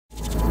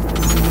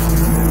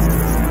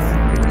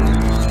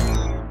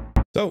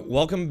So,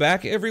 welcome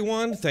back,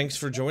 everyone. Thanks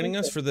for joining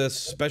us for this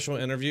special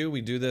interview.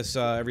 We do this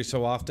every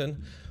so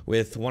often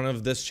with one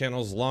of this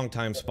channel's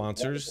longtime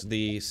sponsors,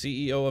 the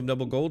CEO of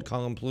Double Gold,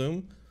 Colin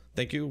Plume.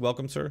 Thank you.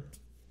 Welcome, sir.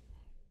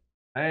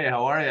 Hey,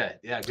 how are you?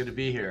 Yeah, good to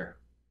be here.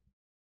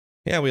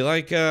 Yeah, we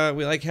like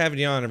having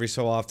you on every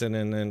so often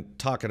and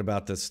talking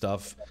about this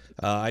stuff.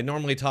 I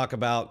normally talk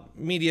about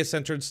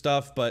media-centered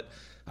stuff, but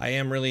I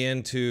am really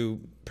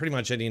into pretty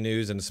much any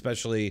news, and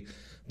especially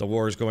the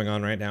wars going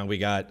on right now. We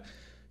got,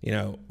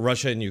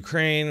 Russia and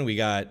Ukraine. We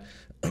got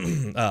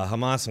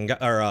Hamas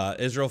and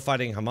Israel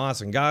fighting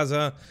Hamas and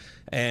Gaza,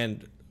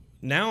 and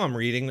now I'm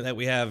reading that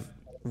we have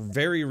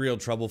very real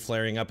trouble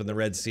flaring up in the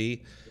Red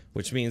Sea,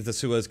 which means the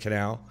Suez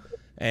Canal.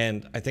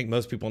 And I think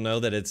most people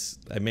know that it's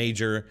a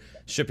major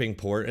shipping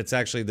port. It's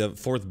actually the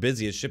fourth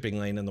busiest shipping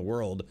lane in the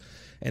world.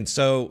 And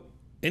so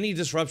any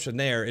disruption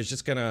there is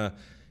just going to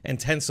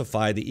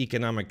intensify the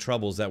economic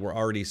troubles that we're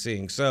already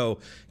seeing. So,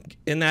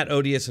 in that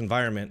odious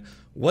environment,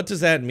 what does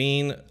that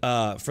mean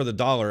for the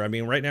dollar? I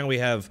mean, right now we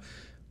have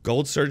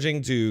gold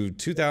surging to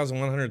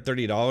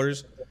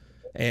 $2,130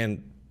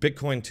 and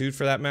Bitcoin too,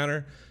 for that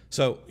matter.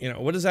 So,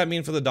 what does that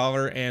mean for the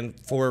dollar? And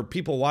for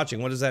people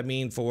watching, what does that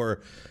mean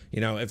for,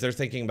 if they're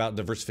thinking about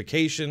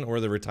diversification or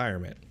the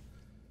retirement?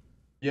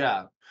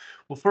 Yeah.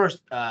 Well,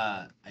 first,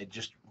 I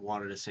just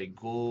wanted to say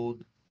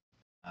gold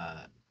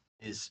uh,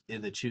 is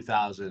in the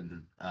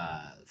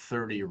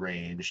 2030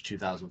 range,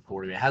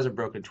 2040. It hasn't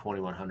broken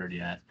 2100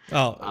 yet.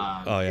 Oh, It,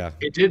 yeah.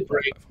 it did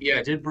break. Yeah,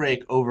 it did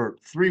break over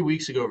 3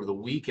 weeks ago over the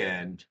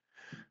weekend.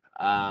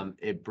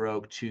 It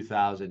broke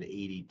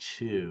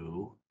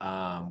 2082,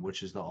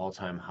 which is the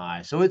all-time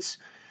high. So it's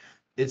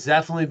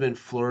definitely been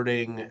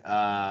flirting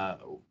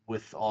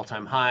with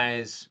all-time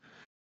highs.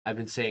 I've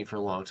been saying for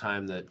a long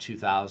time that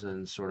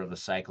 2000 is sort of a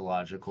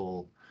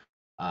psychological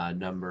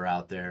number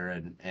out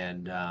there,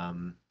 and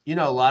a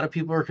lot of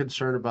people are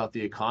concerned about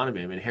the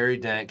economy. I mean, Harry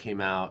Dent came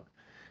out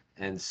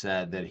and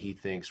said that he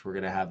thinks we're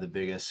going to have the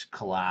biggest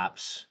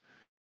collapse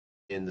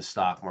in the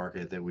stock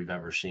market that we've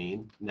ever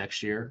seen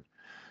next year.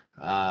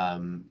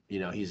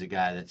 He's a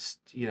guy that's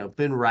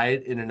been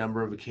right in a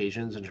number of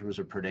occasions in terms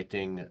of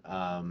predicting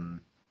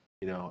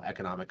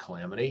economic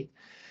calamity,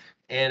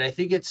 and I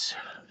think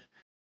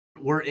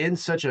we're in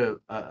such a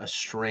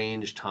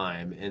strange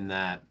time in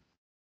that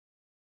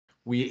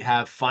we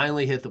have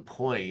finally hit the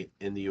point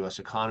in the US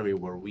economy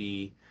where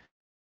we are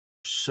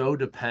so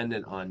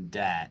dependent on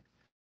debt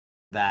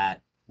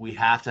that we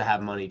have to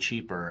have money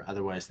cheaper,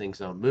 otherwise things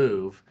don't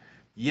move.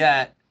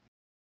 Yet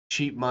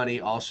cheap money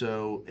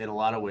also in a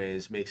lot of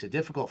ways makes it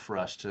difficult for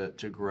us to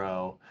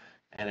grow,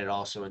 and it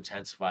also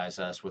intensifies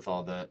us with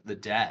all the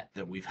debt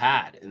that we've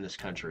had in this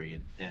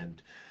country.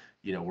 And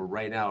we're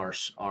right now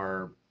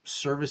are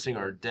servicing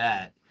our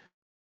debt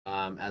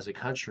as a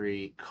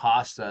country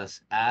cost us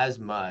as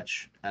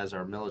much as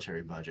our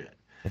military budget.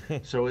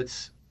 So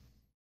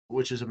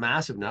which is a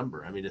massive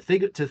number. I mean, to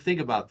think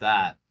about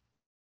that,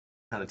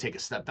 kind of take a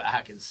step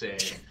back and say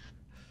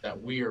that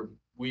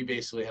we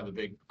basically have a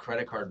big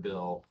credit card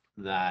bill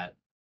that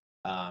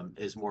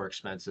is more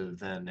expensive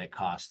than it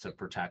costs to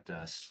protect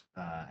us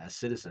as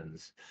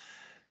citizens.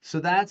 So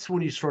that's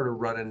when you sort of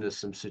run into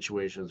some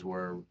situations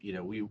where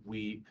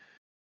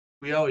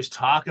we always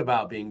talk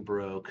about being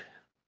broke,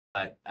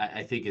 but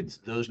I think it's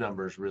those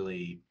numbers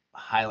really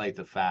highlight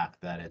the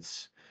fact that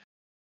it's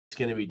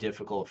going to be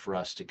difficult for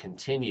us to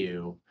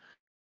continue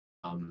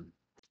um,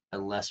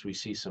 unless we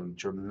see some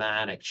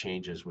dramatic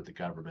changes with the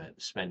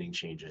government, spending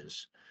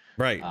changes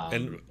Right.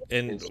 um,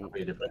 in And so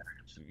many different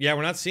areas. yeah,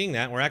 we're not seeing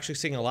that. We're actually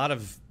seeing a lot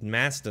of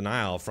mass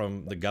denial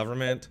from the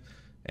government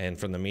and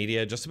from the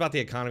media, just about the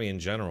economy in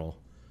general.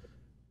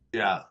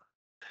 Yeah.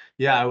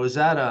 Yeah, I was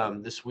at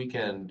this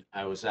weekend.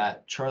 I was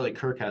at Charlie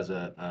Kirk has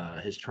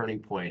a his Turning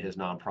Point, his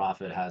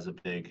nonprofit has a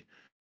big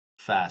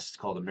fest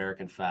called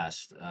American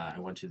Fest. I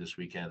went to this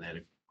weekend. They had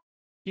a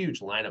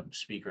huge lineup of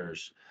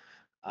speakers.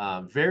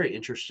 Very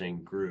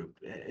interesting group,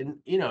 and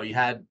you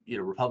had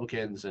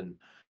Republicans and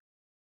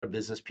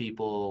business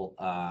people.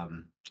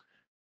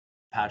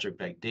 Patrick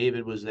Beck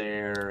David was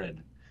there,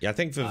 and Yeah, I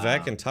think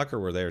Vivek um, and Tucker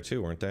were there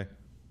too, weren't they?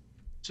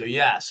 so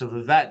yeah, so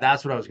Vivek,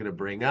 that's what I was going to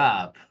bring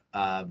up.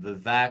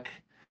 Vivek,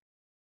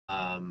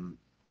 um,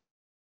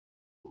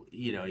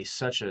 he's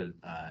such a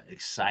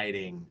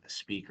exciting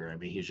speaker. I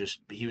mean,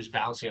 he was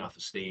bouncing off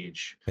the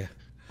stage Yeah.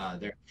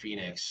 there in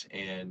Phoenix,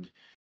 and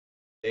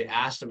they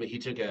asked him. He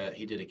did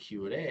a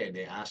Q&A, and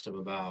they asked him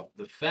about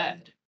the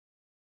Fed,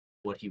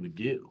 what he would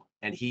do,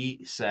 and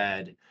he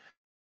said the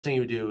thing he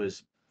would do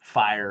is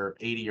fire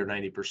 80 or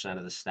 90%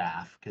 of the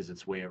staff because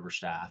it's way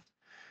overstaffed.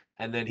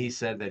 And then he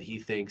said that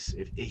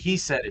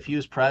if he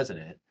was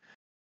president,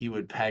 he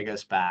would peg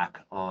us back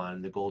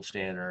on the gold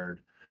standard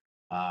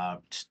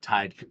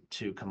tied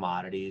to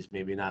commodities,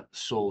 maybe not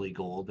solely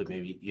gold, but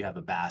maybe you have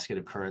a basket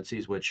of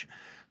currencies, which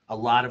a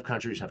lot of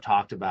countries have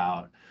talked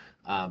about.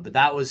 But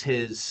that was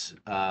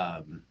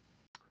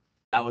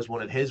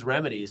one of his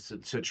remedies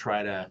to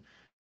try to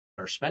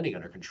our spending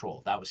under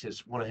control. That was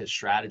his one of his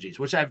strategies,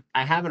 which I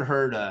haven't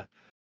heard a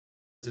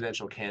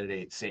presidential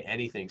candidate say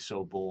anything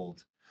so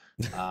bold.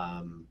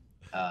 Um,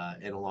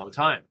 in a long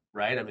time,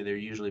 right? I mean, they're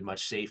usually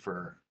much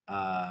safer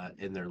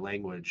in their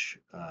language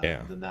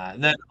Yeah. than that.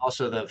 And then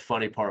also the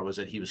funny part was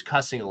that he was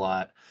cussing a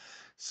lot.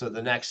 So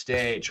the next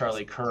day,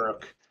 Charlie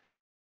Kirk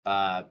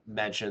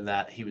mentioned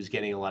that he was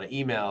getting a lot of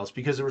emails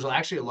because there was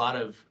actually a lot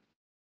of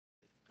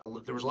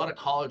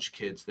college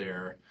kids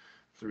there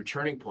through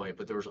Turning Point,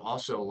 but there was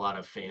also a lot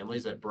of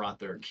families that brought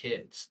their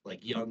kids,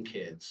 like young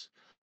kids.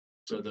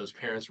 So those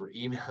parents were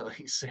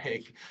emailing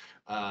saying,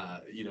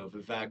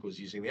 Vivek was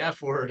using the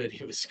F word and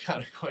he was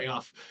kind of going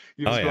off,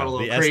 he Oh was going yeah, a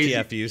little the crazy.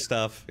 STFU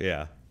stuff.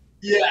 Yeah.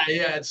 Yeah,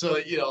 yeah. And so,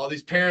 all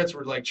these parents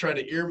were like trying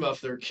to earmuff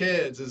their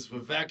kids as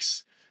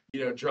Vivek's,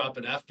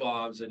 dropping F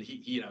bombs. And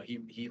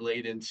he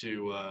laid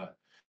into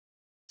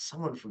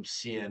someone from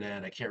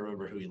CNN. I can't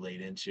remember who he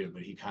laid into,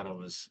 but he kind of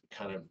was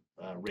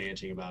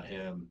ranting about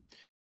him.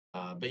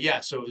 But yeah,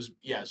 so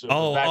Vivek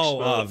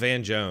spoke.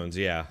 Van Jones.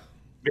 Yeah.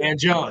 Van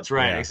Jones,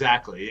 right? Yeah.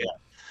 Exactly. Yeah.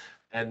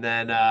 And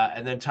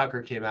then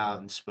Tucker came out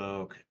and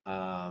spoke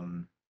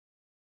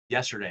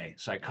yesterday.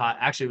 So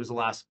actually it was the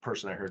last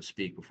person I heard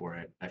speak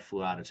before I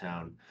flew out of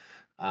town.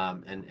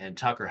 And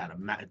Tucker had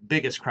a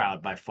biggest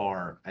crowd by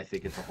far, I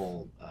think, at the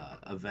whole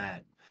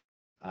event.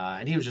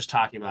 And he was just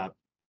talking about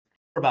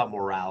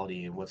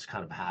morality and what's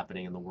kind of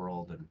happening in the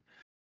world, and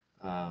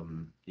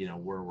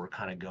where we're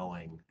kind of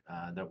going,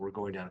 that we're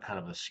going down kind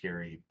of a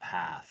scary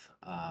path.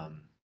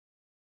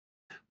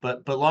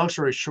 But long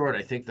story short,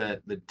 I think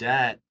that the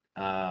debt,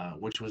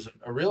 which was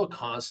a real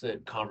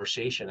constant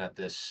conversation at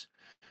this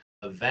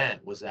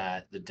event, was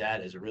that the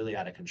debt is really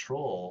out of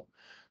control,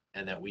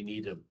 and that we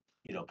need to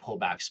pull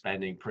back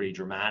spending pretty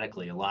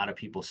dramatically. A lot of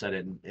people said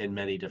it in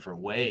many different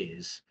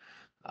ways.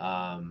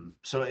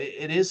 So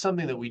it is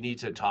something that we need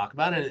to talk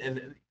about,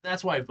 and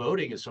that's why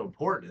voting is so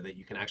important, and that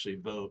you can actually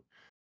vote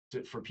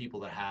for people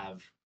that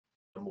have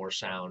more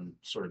sound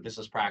sort of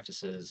business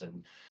practices,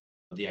 and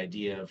the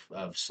idea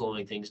of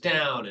slowing things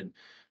down, and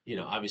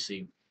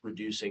obviously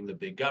reducing the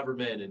big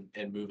government,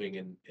 and moving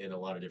in a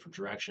lot of different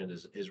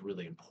directions is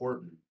really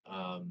important.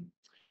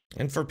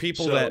 And for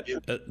people So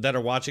that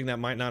are watching that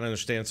might not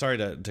understand, sorry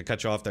to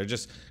cut you off there.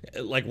 Just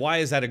like, why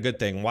is that a good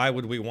thing? Why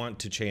would we want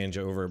to change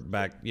over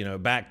back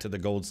to the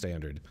gold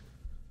standard?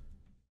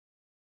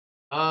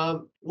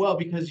 well,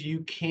 because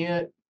you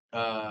can't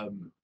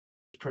um,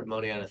 print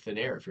money out of thin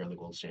air if you're on the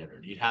gold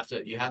standard. It has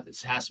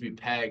to be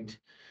pegged.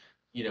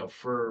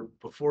 For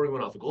before we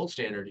went off the gold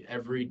standard,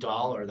 every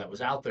dollar that was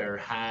out there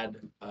had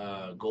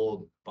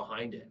gold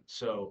behind it,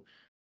 so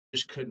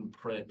just couldn't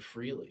print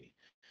freely.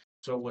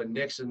 So when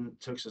Nixon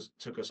took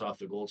us off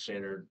the gold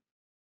standard,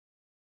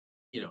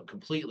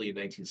 completely in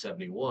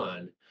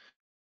 1971,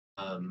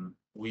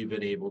 we've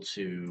been able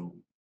to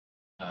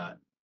uh,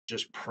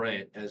 just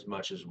print as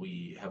much as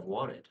we have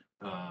wanted,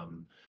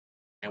 and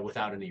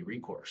without any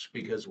recourse,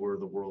 because we're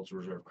the world's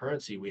reserve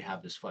currency. We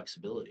have this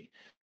flexibility.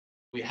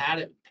 We had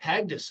it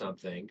pegged to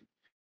something,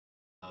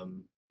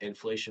 um,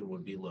 inflation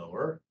would be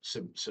lower,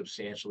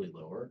 substantially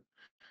lower.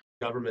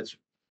 Governments,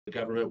 the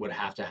government would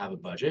have to have a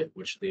budget,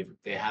 which they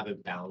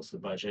haven't balanced the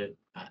budget.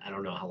 I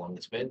don't know how long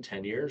it's been,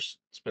 10 years.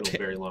 It's been a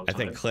very long I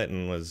think time.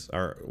 Clinton was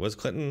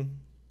Clinton.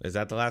 Is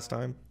that the last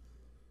time?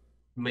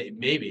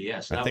 Maybe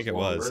yes, I that think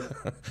was it was.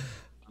 longer.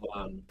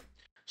 Um,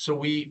 so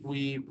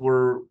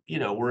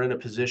we're in a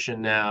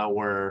position now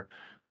where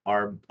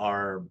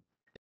our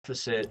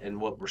deficit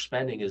and what we're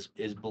spending is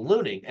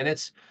ballooning, and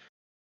it's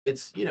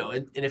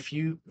in a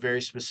few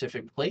very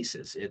specific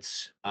places.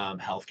 It's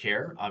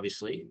healthcare,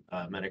 obviously,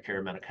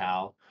 Medicare,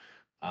 Medi-Cal,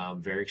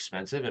 very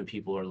expensive, and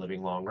people are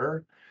living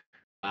longer.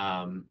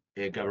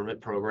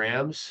 Government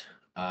programs,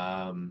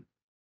 um,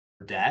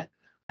 debt.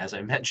 As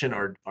I mentioned,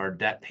 our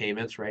debt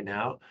payments right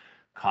now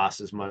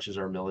cost as much as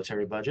our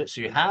military budget.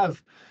 So you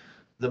have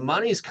the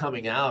money's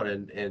coming out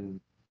in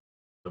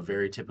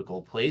very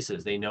typical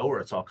places. They know where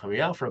it's all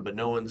coming out from, but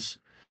no one's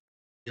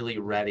really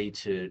ready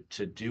to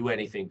do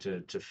anything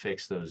to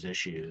fix those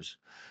issues.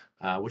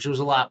 Which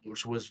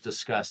was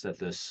discussed at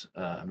this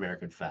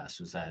American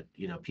Fest, was that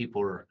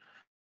people are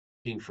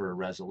looking for a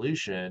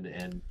resolution,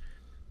 and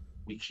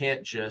we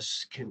can't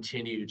just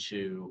continue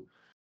to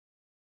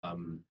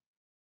um,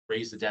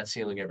 raise the debt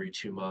ceiling every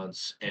 2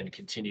 months and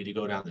continue to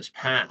go down this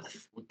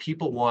path.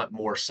 People want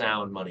more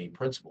sound money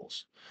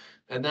principles,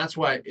 and that's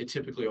why it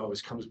typically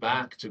always comes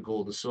back to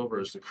gold and silver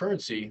as the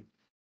currency,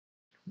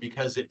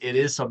 because it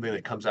is something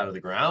that comes out of the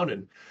ground,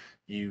 and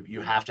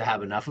you have to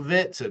have enough of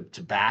it to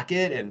back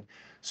it, and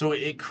so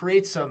it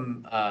creates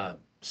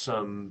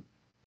some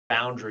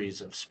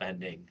boundaries of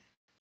spending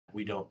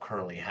we don't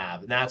currently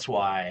have, and that's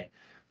why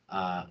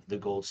the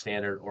gold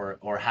standard,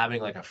 or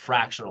having like a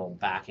fractional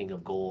backing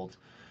of gold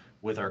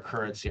with our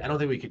currency. I don't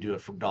think we could do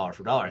it from dollar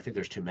for dollar. I think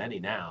there's too many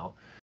now.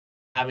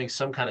 Having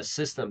some kind of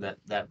system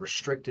that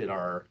restricted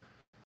our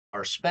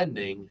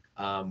spending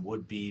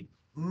would be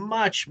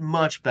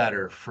much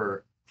better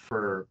for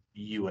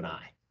you and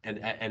I,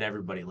 and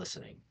everybody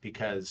listening,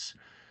 because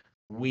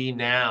we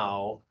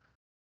now,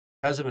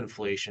 because of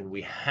inflation,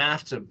 we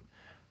have to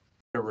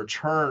a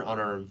return on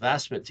our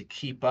investment to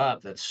keep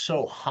up, that's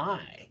so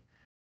high,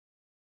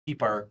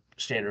 keep our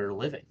standard of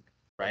living,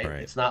 right? Right.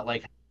 It's not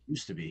like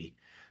used to be.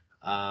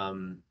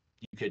 Um,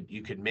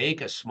 you could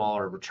make a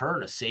smaller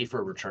return, a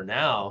safer return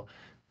now.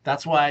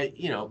 That's why,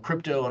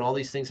 crypto and all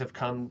these things have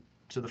come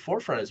to the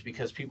forefront, is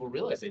because people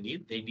realize they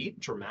need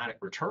dramatic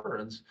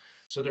returns.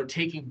 So they're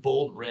taking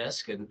bold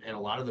risk, and a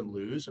lot of them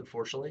lose,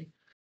 unfortunately.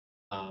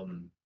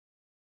 Um,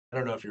 I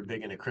don't know if you're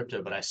big into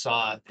crypto, but I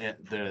saw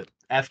the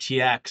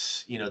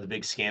FTX, the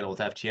big scandal with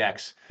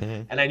FTX,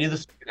 Hmm. and I knew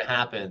this was going to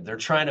happen. They're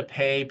trying to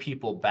pay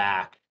people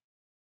back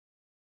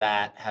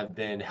that have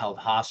been held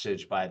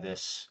hostage by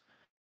this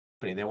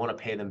company. They want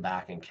to pay them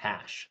back in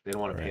cash. They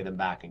don't want to pay Right. them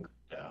back in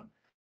crypto.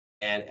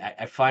 And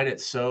I find it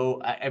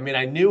so. I mean,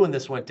 I knew when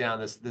this went down,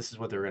 this is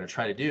what they were going to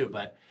try to do,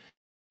 but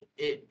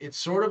it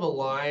sort of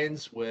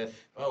aligns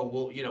with, oh,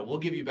 well, we'll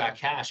give you back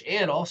cash,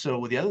 and also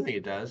with the other thing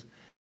it does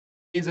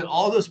is that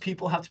all those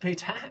people have to pay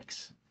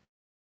tax.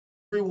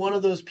 Every one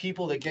of those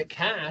people that get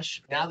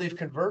cash, now they've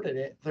converted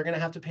it, they're going to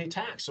have to pay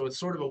tax. So it's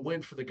sort of a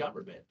win for the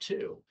government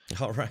too.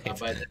 All right.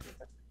 By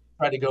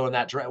trying to go in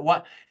that direction.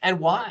 What and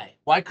why?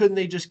 Why couldn't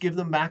they just give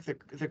them back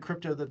the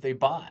crypto that they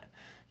bought?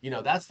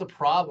 That's the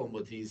problem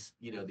with these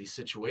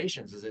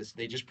situations, is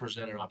they just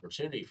present an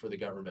opportunity for the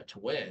government to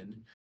win.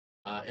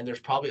 And there's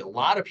probably a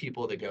lot of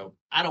people that go,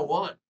 I don't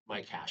want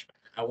my cash back.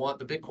 I want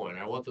the Bitcoin.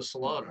 I want the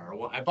Solana. I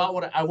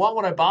want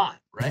what I bought,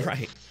 right?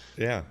 Right.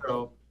 Yeah.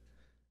 So,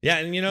 Yeah,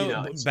 and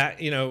it's back,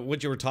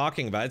 what you were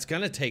talking about, it's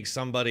going to take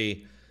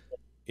somebody,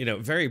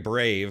 very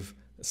brave,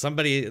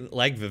 somebody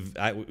like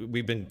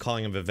we've been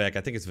calling him Vivek.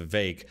 I think it's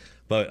Vivek,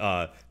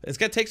 but it's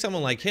going to take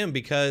someone like him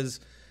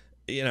because,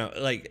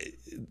 like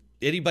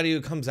anybody who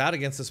comes out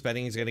against the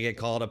spending is going to get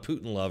called a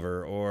Putin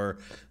lover, or,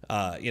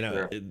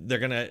 sure. they're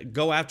going to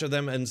go after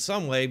them in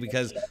some way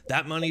because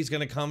that money is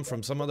going to come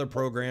from some other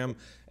program,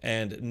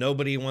 and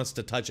nobody wants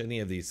to touch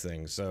any of these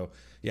things. So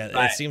yeah, it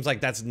Right. seems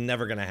like that's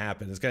never going to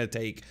happen. It's going to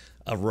take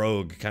a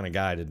rogue kind of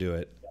guy to do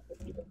it.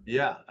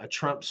 Yeah, a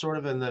Trump, sort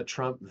of in the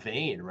Trump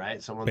vein,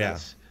 right? Someone Yeah.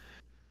 that's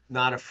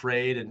not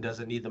afraid and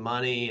doesn't need the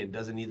money and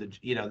doesn't need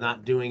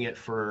not doing it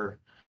for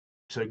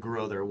to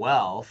grow their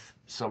wealth.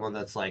 Someone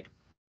that's like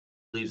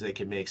believes they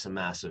can make some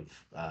massive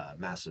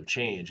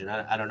change. And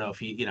I don't know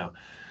if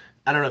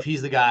I don't know if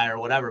he's the guy or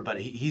whatever,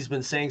 but he's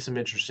been saying some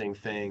interesting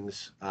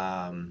things.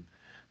 And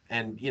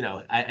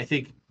I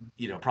think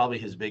probably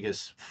his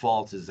biggest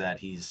fault is that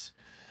he's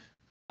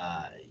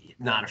uh,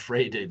 not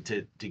afraid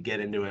to get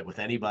into it with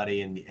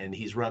anybody, and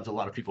he's rubbed a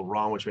lot of people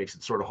wrong, which makes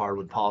it sort of hard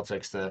with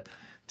politics to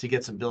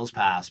get some bills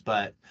passed.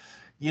 But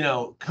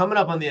coming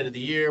up on the end of the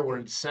year, we're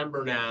in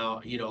December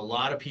now. A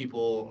lot of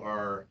people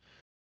are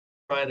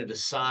trying to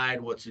decide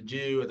what to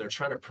do, and they're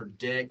trying to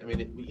predict. I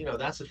mean,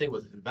 that's the thing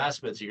with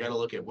investments. You got to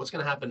look at what's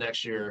going to happen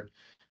next year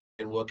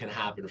and what can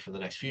happen for the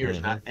next few years.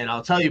 And, Hmm.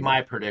 I'll tell you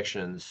my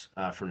predictions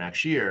for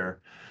next year.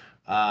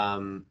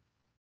 Um,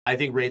 I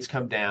think rates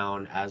come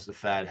down as the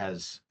Fed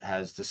has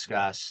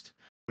discussed,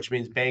 which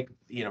means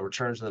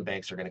returns to the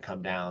banks are going to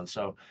come down.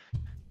 So I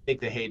think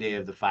the heyday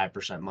of the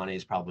 5% money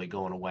is probably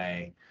going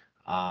away.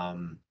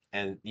 And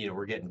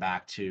we're getting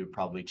back to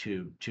probably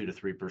 2 to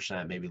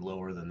 3%, maybe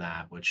lower than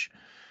that, which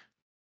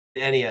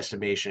any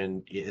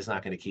estimation is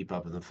not going to keep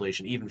up with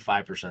inflation. Even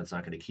 5% is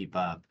not going to keep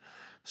up.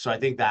 So I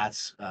think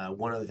that's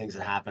one of the things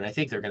that happened. I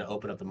think they're going to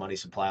open up the money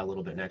supply a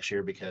little bit next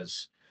year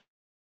because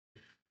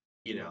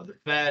the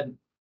Fed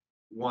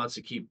wants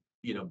to keep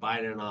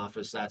Biden in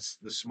office. That's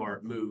the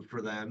smart move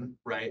for them,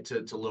 right?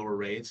 To lower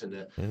rates and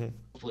to Hmm.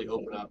 hopefully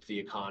open up the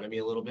economy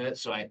a little bit.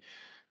 So and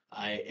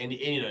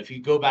if you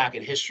go back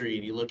in history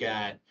and you look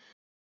at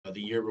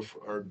the year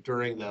before or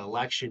during the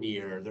election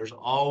year, there's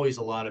always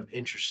a lot of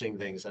interesting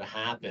things that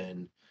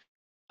happen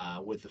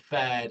with the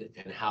Fed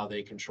and how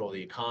they control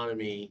the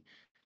economy,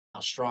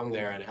 how strong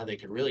they are, and how they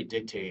can really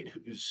dictate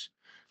who's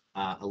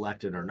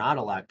elected or not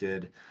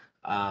elected.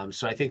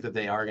 So I think that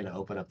they are going to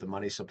open up the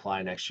money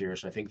supply next year.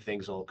 So I think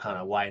things will kind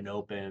of widen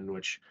open,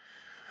 which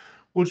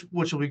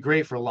will be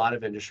great for a lot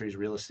of industries.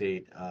 Real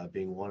estate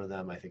being one of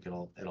them. I think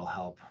it'll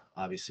help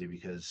obviously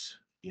because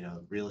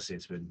real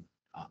estate's been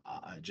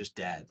just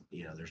dead.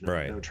 There's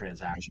Right. no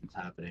transactions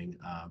happening,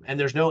 and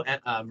there's no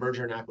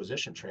merger and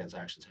acquisition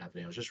transactions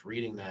happening. I was just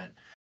reading that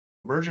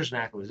mergers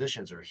and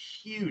acquisitions are a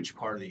huge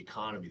part of the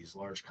economy. These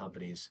large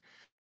companies,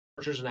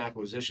 mergers and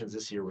acquisitions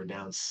this year were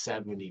down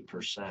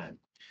 70%.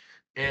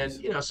 And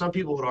Jeez. some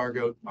people would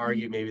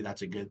argue maybe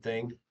that's a good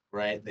thing,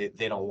 right?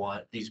 They don't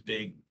want these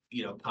big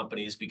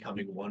companies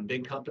becoming one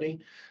big company.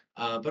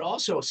 But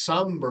also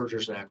some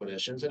mergers and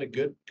acquisitions, and a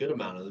good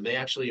amount of them, they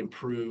actually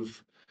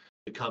improve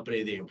the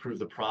company, they improve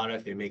the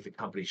product, they make the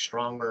company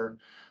stronger.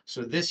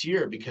 So this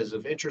year, because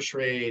of interest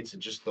rates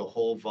and just the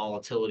whole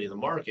volatility in the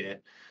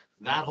market,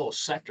 that whole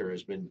sector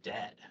has been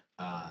dead.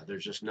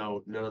 There's just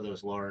none of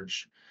those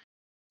large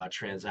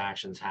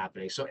transactions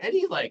happening. So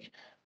any like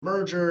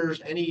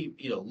mergers, any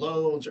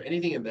loans or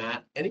anything in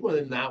that, anyone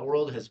in that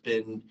world has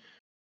been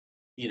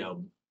you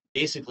know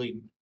basically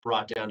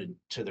brought down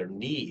to their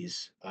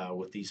knees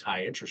with these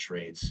high interest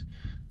rates.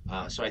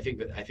 So I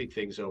think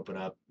things open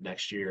up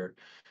next year.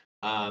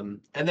 And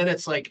then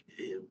it's like,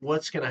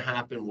 what's going to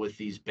happen with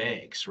these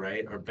banks,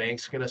 right? Are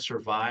banks going to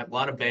survive? A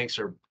lot of banks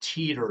are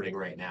teetering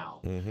right now,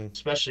 Hmm.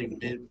 especially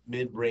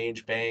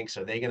mid-range banks.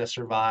 Are they going to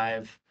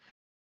survive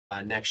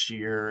next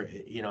year?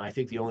 I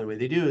think the only way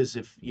they do is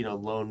if,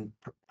 loan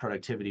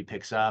productivity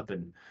picks up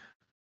and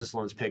business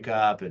loans pick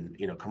up and,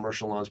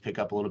 commercial loans pick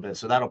up a little bit.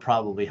 So that'll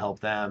probably help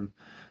them,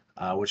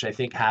 which I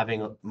think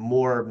having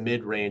more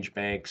mid-range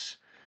banks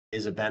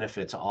is a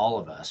benefit to all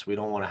of us. We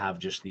don't want to have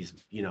just these,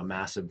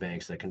 massive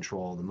banks that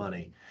control the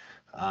money.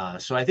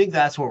 So I think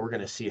that's what we're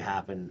going to see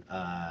happen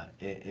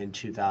in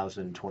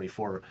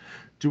 2024.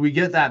 Do we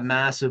get that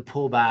massive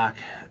pullback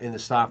in the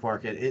stock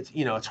market?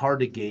 It's hard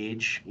to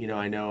gauge.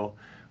 I know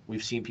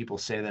we've seen people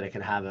say that it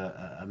can have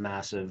a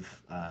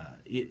massive,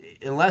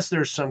 unless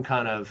there's some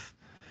kind of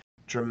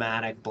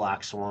dramatic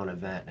black swan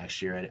event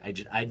next year.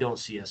 I don't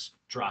see us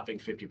dropping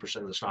 50%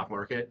 of the stock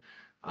market.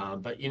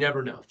 But you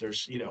never know.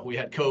 There's, we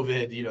had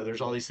COVID,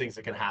 there's all these things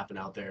that can happen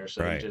out there.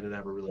 So you Right. didn't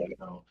ever really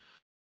know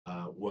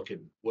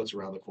what's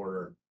around the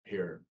corner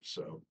here.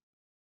 So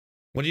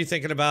What are you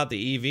thinking about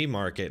the EV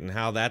market and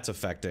how that's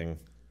affecting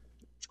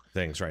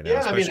things right now,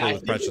 yeah, I mean, especially I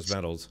with think precious it's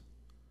metals?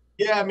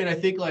 yeah, I mean, I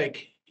think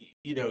like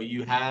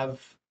you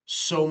have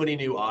so many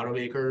new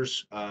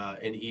automakers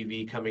and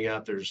EV coming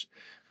out.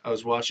 I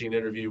was watching an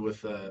interview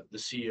with the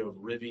CEO of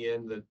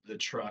Rivian, the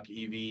truck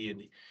EV,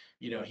 and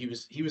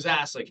he was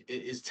asked like,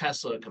 is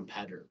Tesla a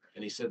competitor?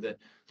 And he said that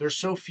there's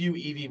so few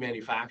EV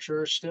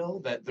manufacturers still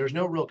that there's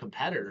no real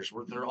competitors.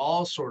 They're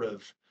all sort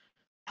of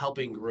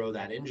helping grow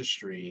that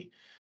industry.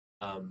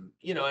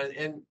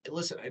 And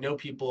listen, I know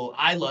people,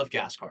 I love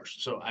gas cars.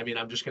 So, I mean,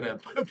 I'm just going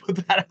to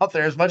put that out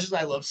there. As much as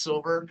I love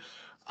silver,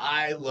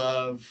 I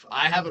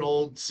have an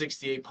old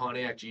 68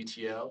 Pontiac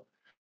GTO.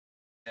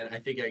 And I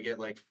think I get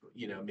like,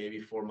 maybe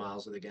 4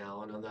 miles of the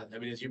gallon on that. I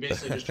mean, it's you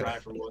basically just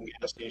drive from one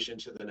gas station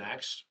to the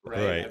next,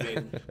 right? Right. I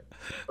mean,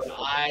 but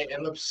I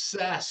am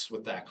obsessed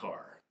with that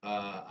car.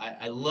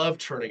 I love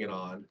turning it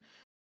on.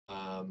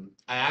 I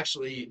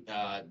actually,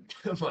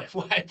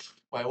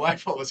 my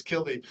wife almost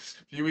killed me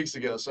a few weeks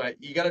ago. So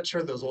you got to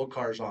turn those old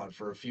cars on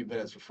for a few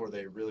minutes before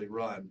they really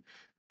run.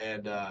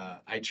 And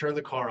I turned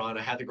the car on.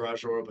 I had the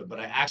garage door open, but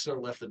I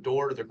accidentally left the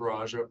door to the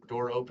garage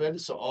door open,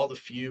 so all the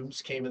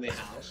fumes came in the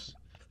house.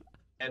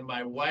 And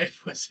my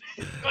wife was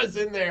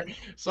in there,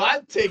 so I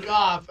take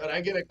off, and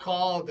I get a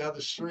call down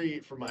the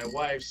street from my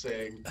wife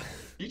saying,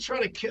 "You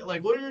trying to kill?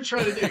 Like, what are you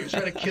trying to do? You're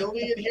trying to kill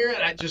me in here?"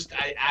 And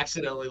I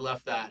accidentally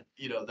left that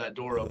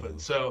door open.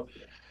 So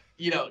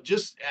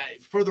just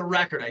for the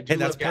record, I Hey, do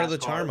that's love part of gas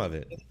the charm cars. of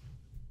it.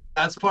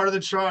 That's part of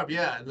the charm,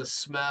 yeah. And the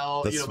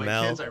smell, The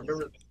my kids, smell. I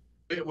remember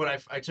when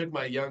I took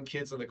my young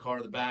kids in the car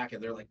in the back,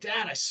 and they're like,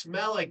 "Dad, I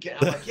smell like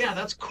I'm like, "Yeah,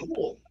 that's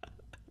cool.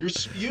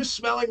 You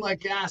smelling like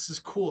gas is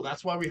cool.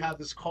 That's why we have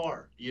this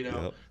car.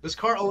 Yep. This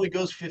car only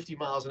goes 50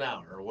 miles an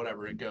hour or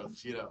whatever it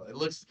goes.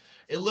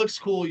 It looks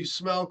cool. You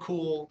smell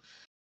cool.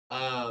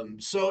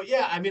 So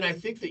yeah, I mean, I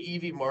think the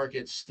EV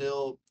market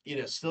still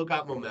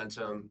got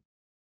momentum.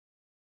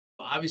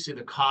 Obviously,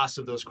 the cost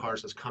of those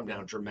cars has come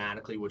down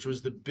dramatically, which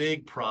was the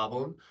big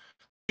problem.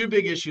 Two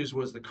big issues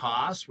was the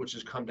cost, which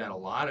has come down a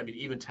lot. I mean,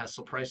 even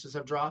Tesla prices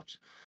have dropped.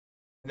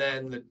 And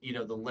then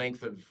the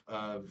length of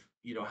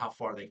how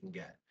far they can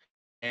get.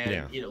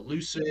 And Yeah.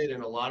 Lucid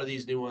and a lot of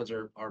these new ones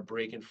are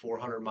breaking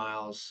 400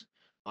 miles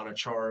on a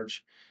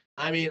charge.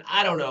 I mean,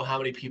 I don't know how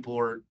many people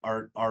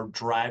are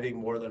driving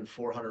more than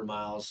 400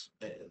 miles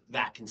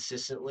that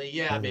consistently.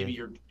 Yeah, maybe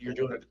Hmm. you're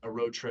doing a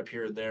road trip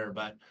here and there,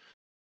 but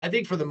I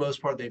think for the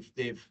most part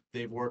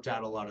they've worked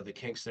out a lot of the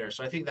kinks there.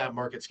 So I think that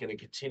market's going to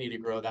continue to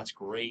grow. That's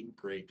great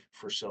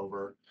for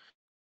silver.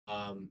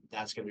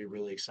 That's going to be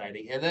really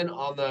exciting. And then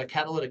on the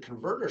catalytic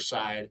converter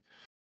side,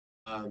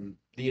 a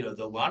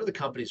lot of the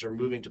companies are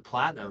moving to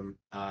platinum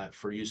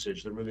for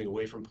usage. They're moving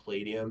away from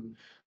palladium.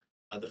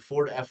 The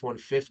Ford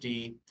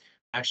F-150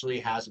 actually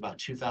has about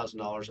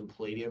 $2,000 in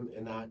palladium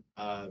in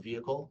that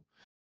vehicle.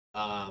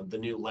 The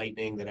new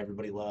Lightning that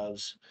everybody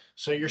loves.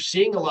 So you're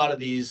seeing a lot of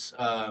these,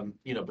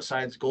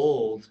 besides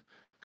gold,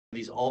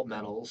 these alt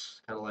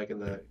metals, kind of like in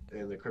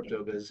Yeah. the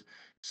crypto biz,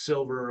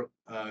 silver,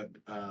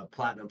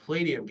 platinum,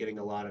 palladium, getting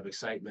a lot of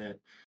excitement.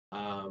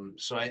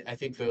 So I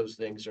think those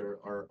things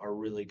are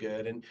really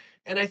good,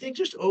 and I think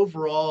just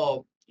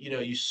overall,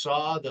 you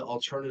saw the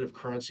alternative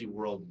currency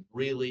world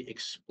really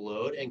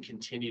explode and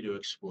continue to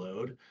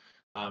explode.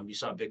 You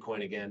saw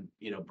Bitcoin again,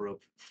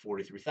 broke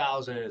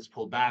 43,000. It's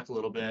pulled back a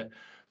little bit.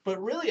 But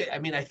really, I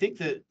mean, I think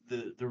that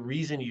the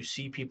reason you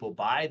see people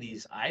buy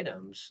these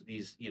items,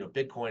 these,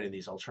 Bitcoin and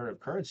these alternative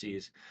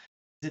currencies,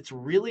 it's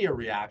really a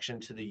reaction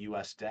to the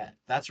US debt.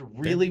 That's Yeah.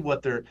 really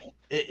what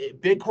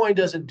Bitcoin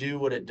doesn't do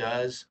what it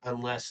does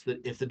unless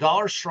if the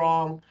dollar's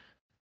strong,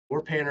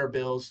 we're paying our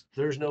bills,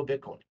 there's no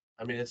Bitcoin.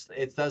 I mean,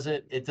 it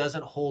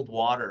doesn't hold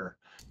water.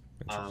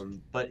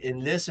 Interesting. But in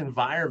this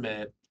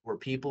environment where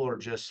people are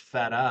just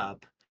fed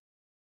up,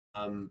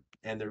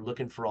 and they're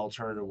looking for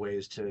alternative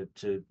ways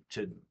to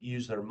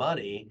use their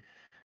money,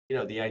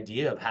 the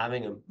idea of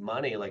having a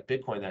money like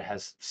Bitcoin that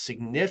has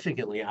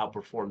significantly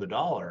outperformed the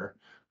dollar,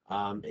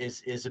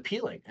 is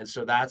appealing. And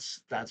so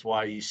that's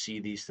why you see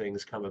these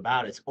things come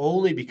about. It's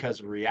only because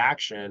of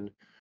reaction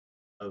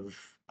of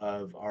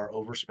our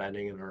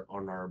overspending and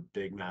on our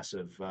big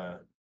massive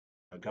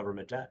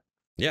government debt.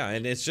 Yeah,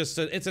 and it's just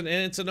it's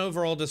an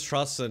overall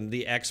distrust in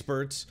the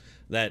experts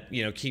that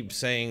keep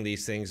saying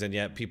these things, and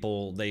yet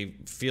people, they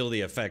feel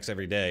the effects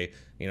every day,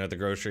 at the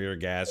grocery or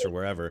gas or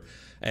wherever.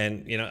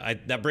 And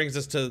that brings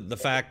us to the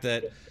fact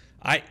that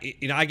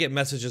I get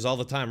messages all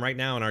the time right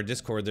now in our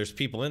Discord. There's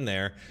people in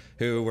there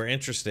who were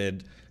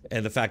interested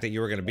in the fact that you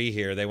were going to be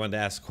here. They wanted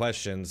to ask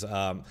questions.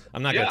 I'm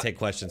not going to Yeah. take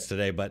questions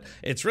today, but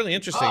it's really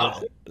interesting.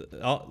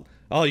 Oh,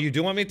 Oh, you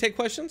do want me to take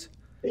questions?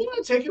 yeah,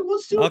 take it.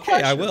 Let's do a Okay, I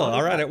question. will. Why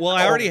All right. not? Well,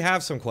 I already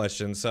have some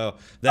questions, so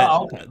that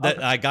Oh, okay.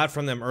 that I got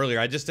from them earlier.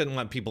 I just didn't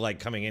want people like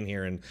coming in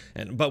here and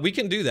but we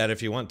can do that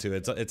if you want to.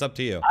 It's up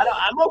to you.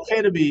 I'm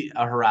okay to be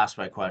harassed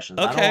by questions.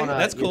 I don't Okay, want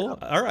that's to, cool.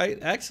 All right,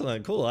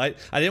 excellent, cool. I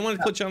didn't want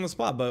to put you on the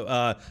spot,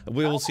 but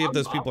we will see if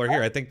those people are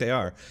here. I think they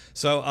are.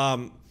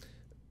 So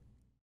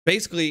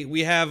basically,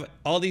 we have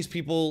all these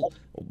people.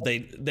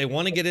 They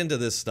want to get into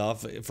this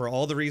stuff for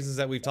all the reasons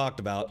that we've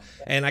talked about,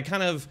 and I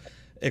kind of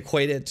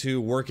equate it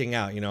to working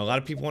out. A lot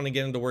of people want to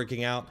get into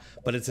working out,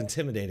 but it's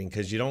intimidating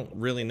because you don't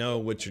really know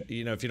what if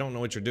you don't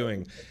know what you're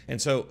doing.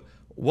 And so,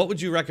 what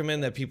would you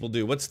recommend that people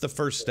do? What's the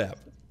first step?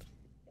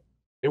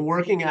 in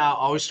working out,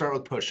 always start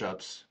with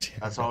push-ups.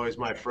 That's always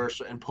my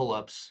first, and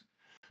pull-ups.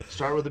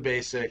 Start with the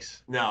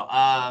basics. No,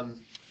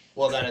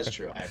 well, that is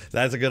true.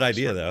 That's a good I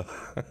idea, start,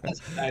 though.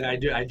 and I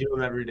do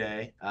them every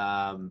day.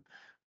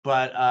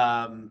 But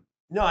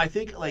no, I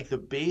think like the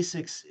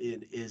basics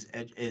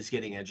is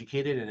getting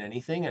educated in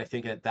anything. I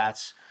think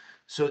that's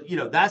so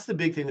that's the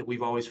big thing that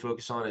we've always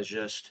focused on is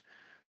just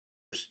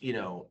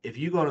if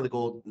you go into the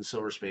gold and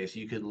silver space,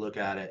 you could look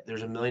at it.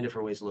 There's a million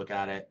different ways to look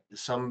at it.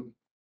 Some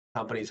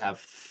companies have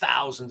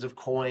thousands of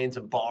coins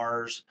and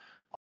bars,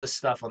 all this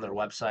stuff on their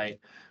website.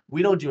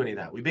 We don't do any of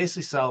that. We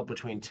basically sell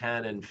between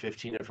 10 and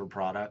 15 different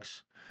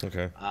products,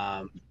 Okay.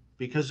 um,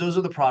 because those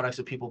are the products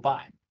that people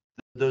buy.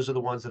 Those are the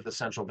ones that the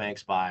central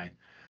banks buy.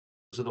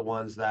 Those are the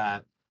ones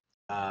that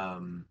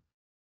um,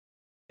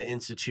 the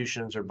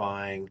institutions are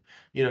buying.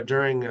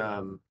 During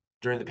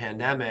the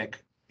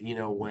pandemic,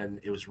 when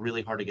it was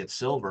really hard to get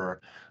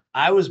silver,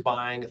 I was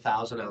buying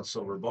 1,000-ounce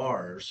silver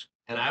bars,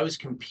 and I was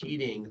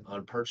competing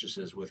on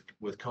purchases with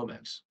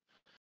Comex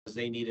because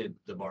they needed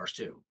the bars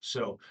too.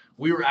 So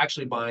we were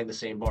actually buying the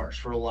same bars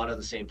for a lot of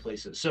the same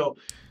places. So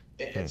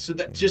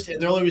that just,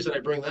 and the only reason I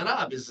bring that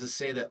up is to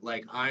say that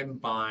like I'm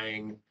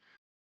buying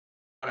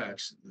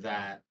products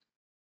that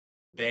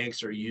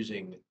banks are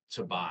using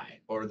to buy,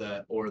 or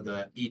the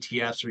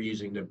ETFs are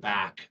using to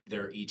back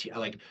their ETF.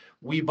 Like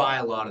we buy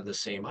a lot of the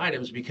same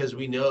items because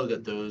we know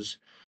that those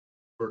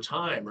over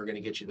time are going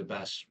to get you the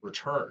best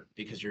return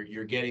because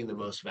you're getting the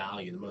most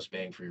value, the most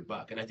bang for your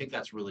buck. And I think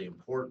that's really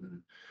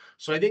important.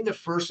 So I think the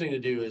first thing to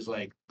do is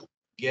like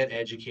get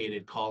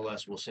educated, call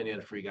us, we'll send you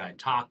a free guide,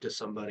 talk to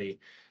somebody,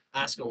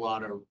 ask a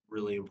lot of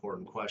really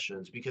important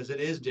questions because it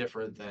is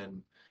different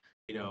than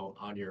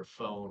on your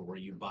phone where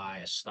you buy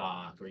a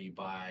stock or you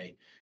buy,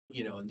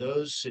 in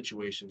those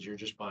situations, you're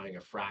just buying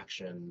a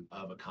fraction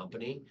of a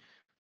company.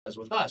 As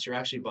with us, you're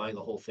actually buying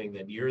the whole thing,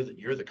 then you're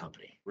the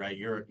company, right?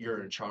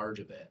 You're in charge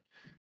of it.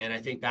 And I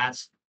think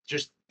that's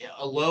just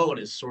alone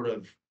is sort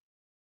of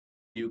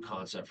new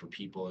concept for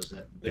people is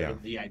that they're Yeah.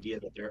 the idea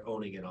that they're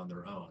owning it on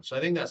their own. So I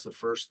think that's the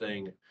first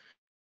thing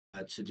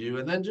to do.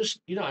 And then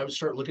just, I would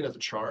start looking at the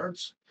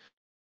charts,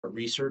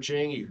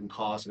 researching. You can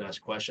call us and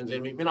ask questions. I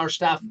mean, our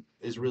staff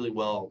is really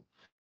well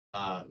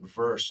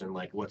versed in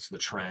like what's the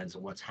trends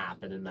and what's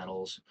happened in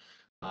metals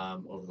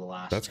over the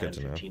last That's good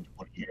 10, to know. 15,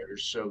 20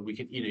 years. So we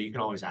can, you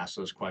can always ask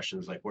those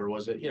questions like where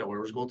was it, where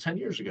was gold 10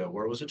 years ago?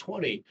 Where was it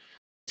 20?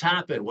 What's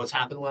happened? What's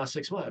happened the last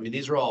 6 months? I mean,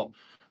 these are all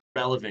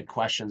relevant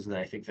questions that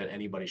I think that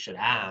anybody should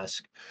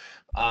ask.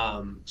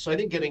 So I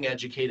think getting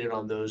educated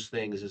on those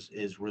things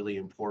is really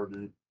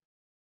important.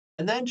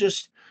 And then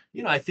just,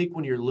 I think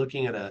when you're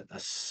looking at a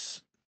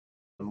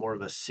more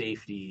of a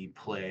safety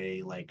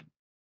play like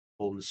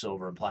gold and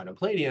silver and platinum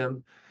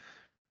palladium,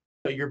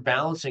 but you're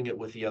balancing it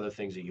with the other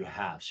things that you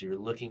have. So you're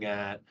looking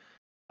at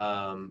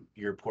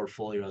your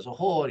portfolio as a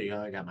whole.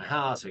 I got my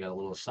house, I got a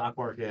little stock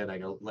market, I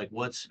got like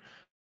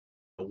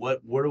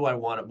where do I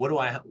want it? What do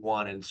I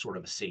want in sort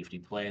of a safety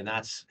play? And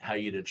that's how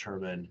you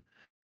determine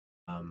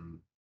um,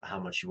 how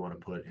much you want to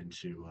put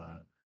into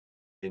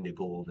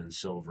gold and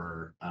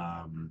silver.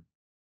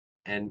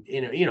 And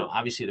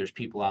obviously there's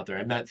people out there.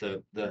 I met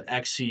the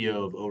ex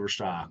CEO of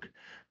Overstock,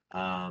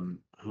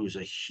 who's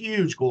a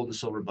huge gold and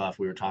silver buff.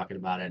 We were talking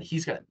about it, and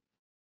he's got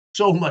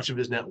so much of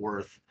his net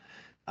worth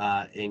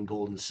in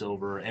gold and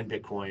silver and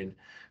Bitcoin.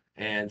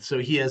 And so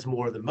he has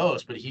more than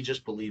most, but he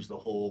just believes the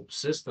whole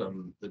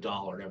system, the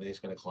dollar and everything's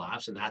going to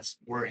collapse. And that's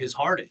where his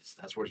heart is.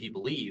 That's where he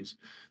believes.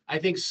 I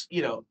think,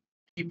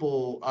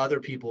 other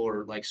people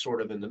are like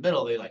sort of in the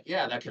middle. They like,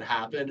 yeah, that could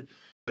happen.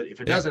 But if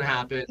it Yeah. doesn't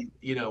happen,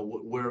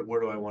 where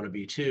do I want to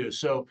be too?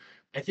 So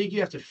I think you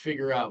have to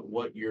figure out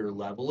what your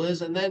level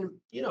is, and then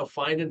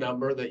find a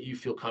number that you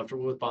feel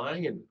comfortable with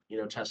buying, and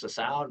test this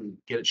out and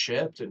get it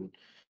shipped, and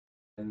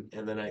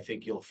then I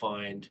think you'll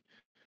find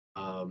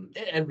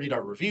and read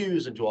our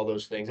reviews and do all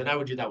those things. And I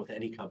would do that with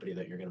any company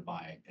that you're going to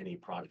buy any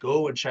product.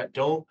 Go and check.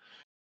 Don't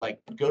like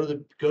go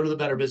to the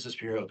Better Business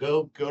Bureau.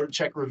 Go to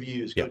check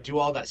reviews. Go Yeah. do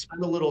all that.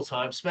 Spend a little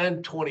time.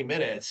 Spend 20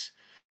 minutes.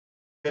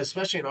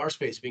 Especially in our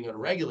space, being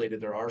unregulated,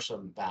 there are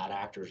some bad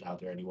actors out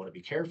there, and you want to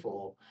be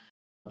careful.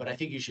 But I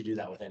think you should do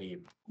that with any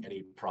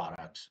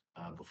product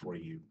before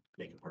you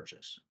make a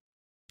purchase.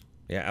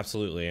 Yeah,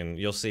 absolutely. And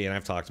you'll see, and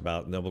I've talked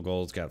about Noble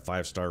Gold's got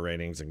 5-star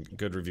ratings and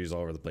good reviews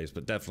all over the place,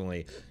 but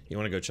definitely you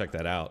want to go check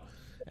that out.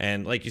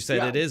 And like you said,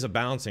 Yeah. it is a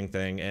balancing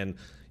thing. And,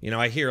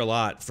 I hear a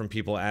lot from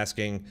people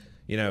asking,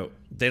 they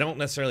don't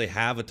necessarily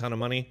have a ton of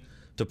money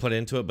to put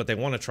into it, but they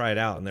want to try it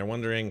out. And they're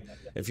wondering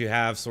if you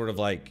have sort of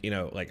like,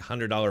 like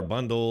 $100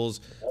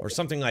 bundles or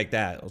something like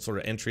that, sort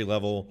of entry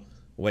level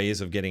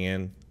ways of getting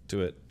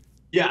into it.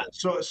 Yeah,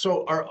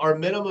 so our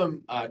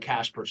minimum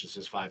cash purchase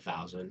is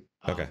 5,000.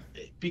 Okay.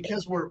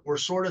 Because we're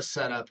sort of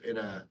set up in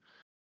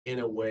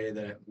a way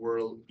that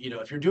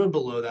if you're doing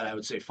below that, I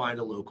would say find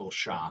a local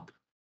shop,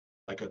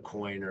 like a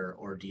coiner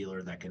or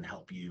dealer that can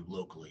help you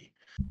locally.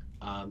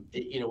 When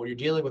you're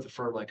dealing with a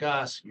firm like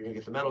us, you're gonna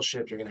get the metal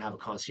shipped, you're gonna have a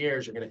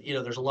concierge, you're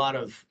gonna, there's a lot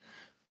of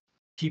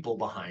people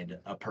behind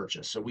a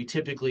purchase. So we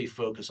typically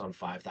focus on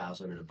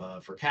 5,000 and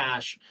above for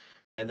cash.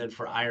 And then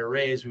for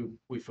IRAs,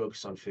 we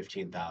focus on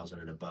 15,000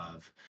 and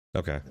above.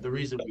 Okay. The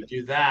reason we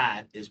do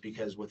that is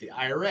because with the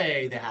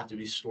IRA, they have to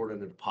be stored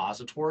in a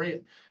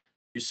depository,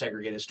 use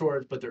segregated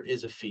storage, but there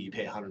is a fee. You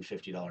pay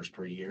 $150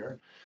 per year.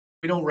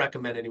 We don't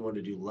recommend anyone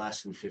to do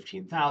less than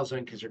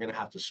 15,000 because you're going to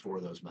have to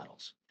store those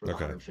metals for the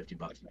Okay. $150 a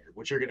year,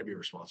 which you're going to be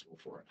responsible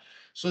for.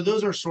 So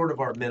those are sort of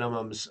our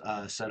minimums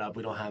set up.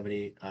 We don't have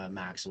any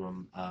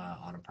maximum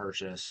on a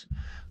purchase.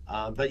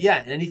 But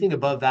yeah, anything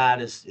above that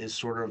is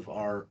sort of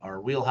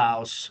our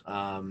wheelhouse.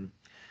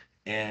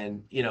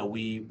 And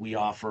we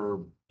offer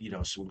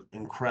some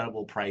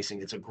incredible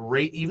pricing. It's a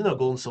great, even though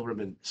gold and silver have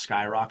been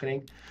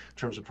skyrocketing in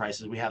terms of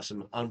prices, we have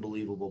some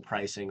unbelievable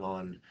pricing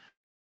on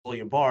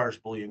bullion bars,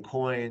 bullion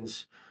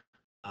coins.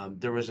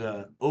 There was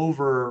a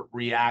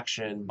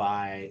overreaction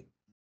by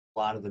a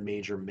lot of the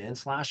major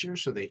mints last year,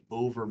 so they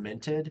over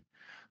minted.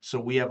 So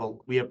we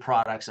have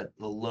products at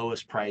the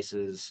lowest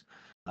prices,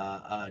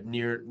 very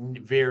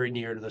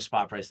near to the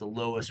spot price, the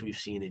lowest we've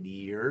seen in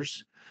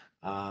years.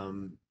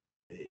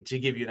 To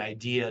give you an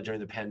idea, during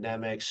the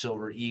pandemic,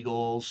 Silver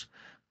Eagles,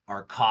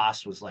 our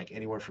cost was like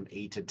anywhere from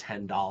 $8 to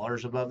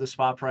 $10 above the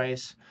spot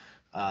price.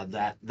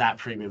 That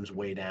premium's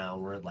way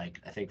down. We're at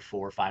like I think $4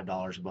 or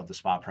 $5 above the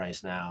spot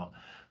price now.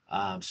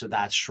 So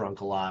that's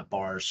shrunk a lot.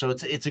 Bars. So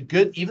it's a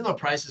good, even though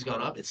price has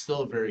gone up, it's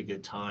still a very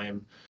good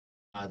time.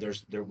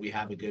 We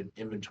have a good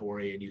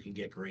inventory, and you can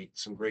get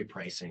some great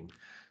pricing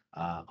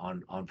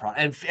on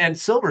product. And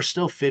silver's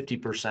still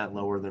 50%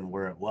 lower than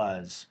where it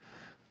was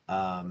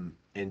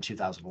in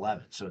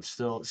 2011. So it's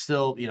still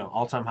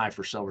all-time high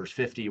for silver is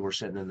 50. We're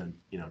sitting in the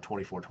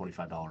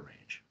 $24-$25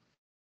 range.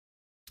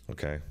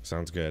 Okay.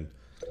 Sounds good.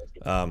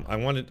 I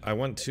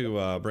want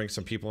to bring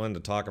some people in to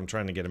talk. I'm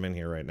trying to get them in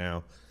here right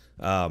now.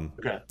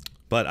 Okay.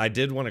 But I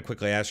did want to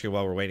quickly ask you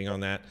while we're waiting on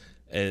that,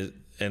 and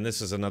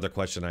this is another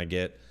question I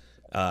get.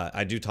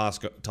 I do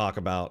talk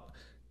about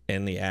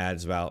in the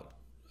ads about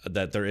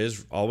that there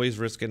is always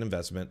risk in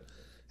investment,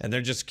 and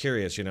they're just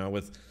curious,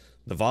 with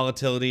the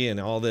volatility and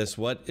all this,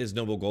 what is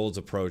Noble Gold's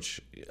approach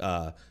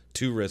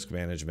to risk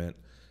management,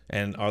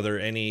 and are there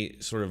any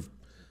sort of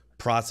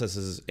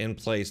processes in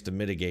place to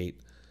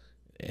mitigate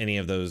any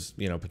of those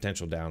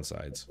potential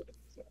downsides?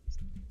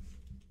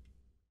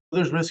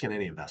 There's risk in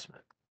any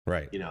investment.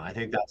 Right. I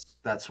think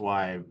that's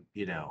why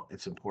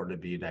it's important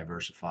to be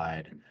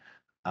diversified.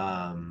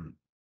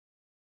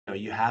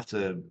 You have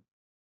to,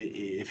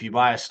 if you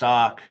buy a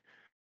stock,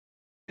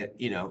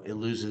 it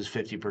loses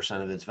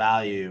 50% of its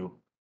value.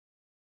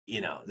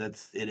 It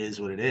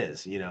is what it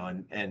is.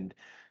 And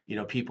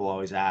people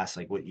always ask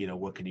like,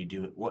 what can you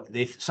do?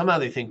 Somehow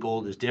they think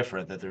gold is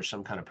different, that there's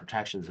some kind of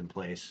protections in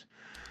place.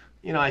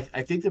 I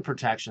think the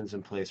protections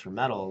in place for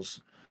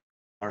metals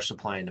are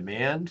supply and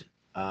demand,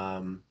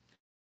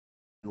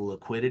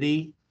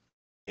 liquidity,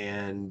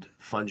 and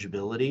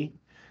fungibility.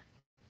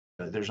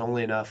 There's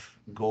only enough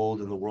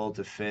gold in the world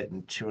to fit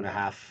in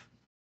 2.5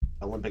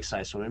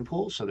 Olympic-sized swimming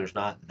pools, so there's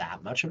not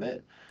that much of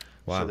it.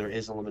 Wow. So there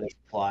is a limited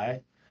supply.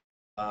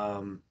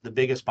 The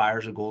biggest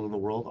buyers of gold in the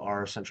world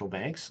are central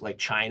banks. Like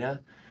China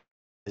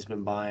has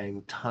been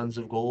buying tons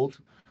of gold.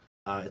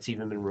 It's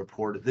even been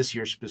reported this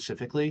year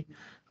specifically.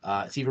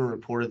 It's even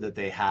reported that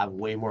they have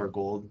way more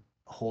gold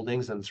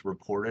holdings than it's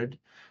reported.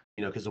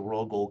 Because the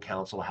World Gold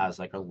Council has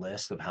like a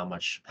list of how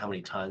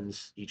many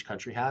tons each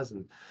country has,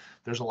 and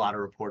there's a lot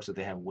of reports that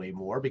they have way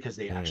more because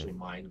they actually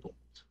mine gold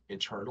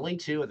internally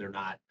too, and they're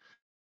not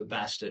the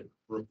best at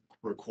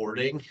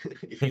recording,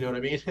 if you know what I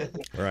mean.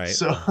 Right.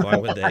 So why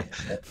would they?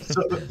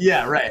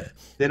 yeah, right.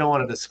 They don't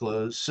want to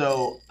disclose.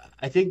 So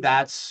I think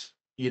that's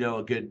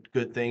a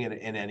good thing in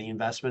any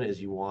investment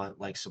is you want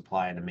like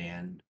supply and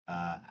demand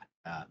uh,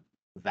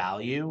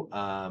 value.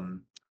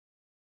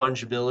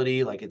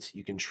 Fungibility, like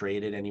you can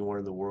trade it anywhere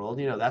in the world.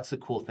 That's the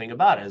cool thing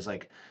about it is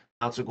like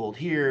ounce of gold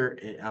here,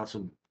 ounce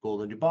of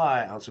gold in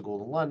Dubai, ounce of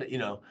gold in London.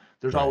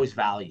 There's Right. always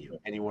value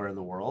anywhere in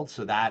the world.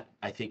 So that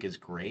I think is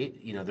great.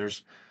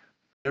 There's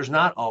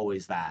not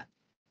always that,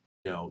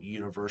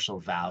 universal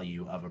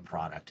value of a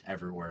product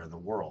everywhere in the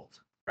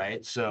world,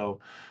 right? So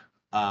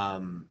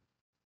um,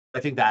 I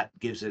think that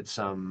gives it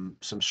some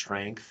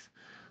strength.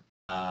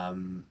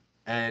 Um,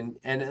 and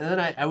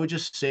then I would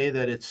just say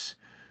that it's,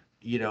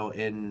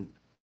 in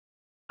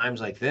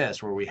times like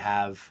this where we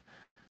have,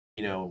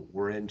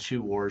 we're in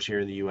two wars here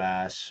in the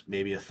US,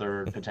 maybe a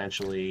third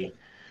potentially,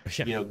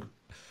 Yeah. you know,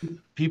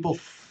 people,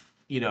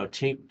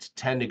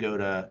 tend to go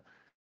to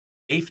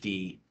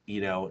safety,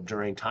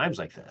 during times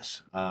like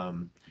this.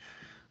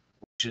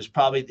 Which is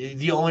probably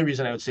the only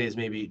reason I would say is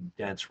maybe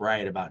Dent's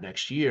right about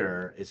next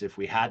year is if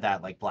we had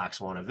that like black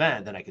swan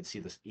event, then I could see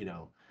this,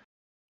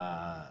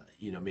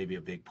 maybe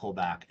a big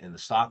pullback in the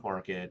stock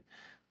market.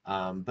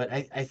 But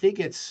I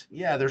think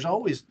there's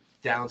always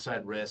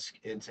downside risk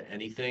into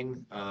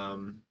anything.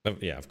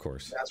 Yeah, of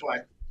course. That's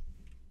why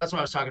that's why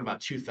I was talking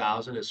about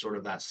 2000 is sort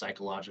of that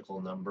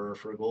psychological number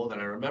for gold.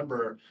 And I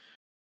remember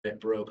it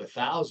broke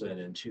 1,000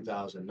 in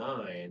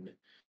 2009.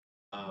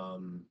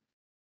 Um,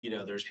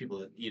 there's people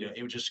that,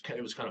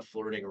 it was kind of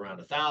flirting around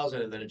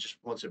 1,000, and then it just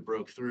once it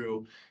broke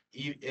through,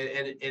 and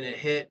it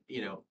hit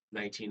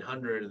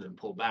 1,900, and then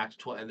pulled back to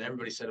 12, and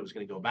everybody said it was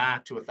going to go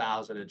back to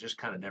 1,000. It just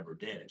kind of never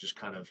did. It just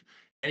kind of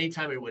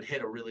anytime it would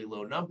hit a really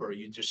low number,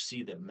 you just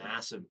see the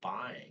massive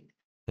buying.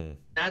 Hmm.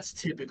 That's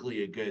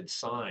typically a good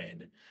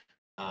sign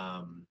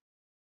um,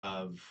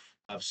 of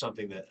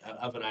something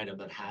of an item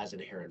that has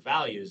inherent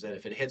values. That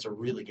if it hits a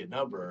really good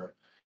number,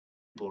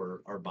 people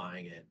are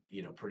buying it,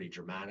 pretty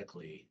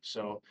dramatically.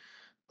 So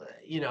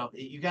you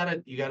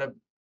gotta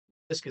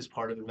risk is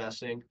part of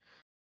investing.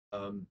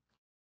 Um,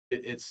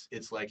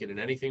 it's like it in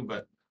anything,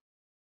 but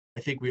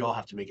I think we all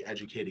have to make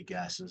educated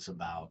guesses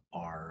about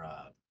our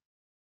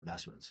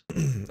investments.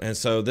 And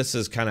so this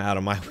is kind of out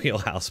of my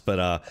wheelhouse,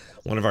 but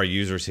one of our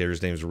users here,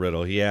 his name's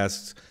Riddle, he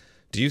asks,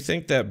 do you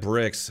think that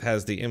BRICS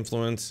has the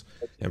influence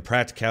and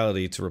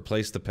practicality to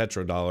replace the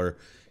petrodollar,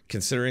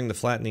 considering the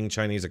flattening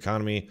Chinese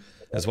economy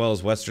as well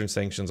as Western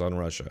sanctions on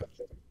Russia?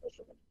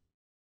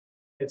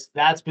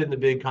 That's been the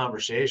big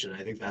conversation.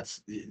 I think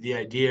that's the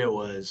idea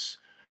was,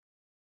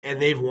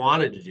 and they've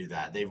wanted to do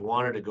that. They've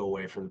wanted to go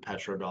away from the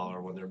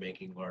petrodollar when they're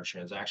making large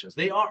transactions.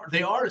 They are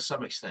to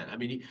some extent. I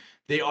mean,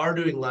 they are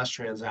doing less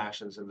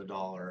transactions in the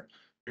dollar.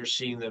 You're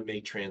seeing them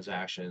make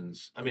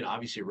transactions. I mean,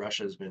 obviously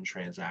Russia has been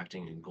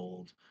transacting in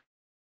gold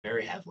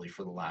very heavily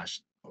for the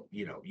last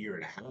year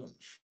and a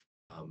half,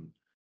 um,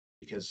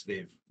 because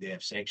they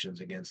have sanctions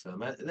against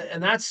them,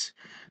 and that's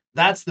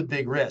the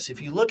big risk.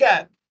 If you look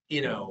at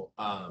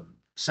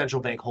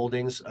central bank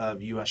holdings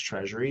of U.S.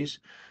 Treasuries,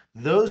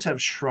 those have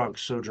shrunk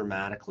so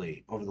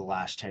dramatically over the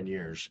last 10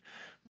 years.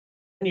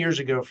 10 years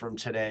ago from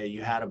today,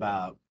 you had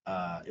about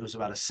it was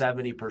about a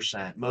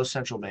 70%. Most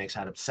central banks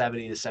had a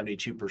 70 to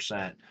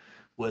 72%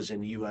 was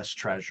in US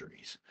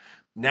Treasuries.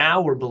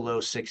 Now we're below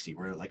 60.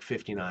 We're at like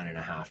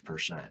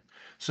 59.5%.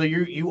 So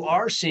you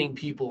are seeing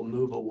people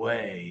move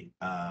away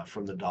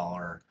from the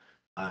dollar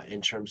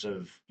in terms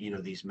of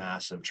these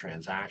massive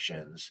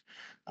transactions.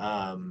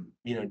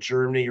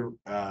 Germany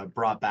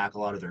brought back a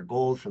lot of their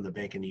gold from the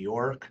Bank of New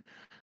York.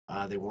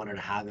 They wanted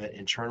to have it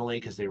internally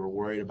because they were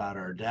worried about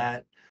our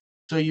debt.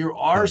 So you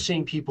are Hmm.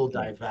 seeing people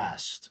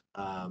divest.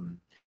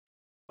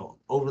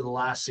 Over the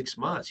last 6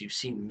 months, you've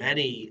seen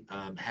many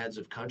heads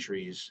of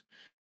countries,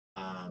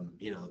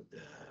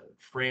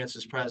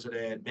 France's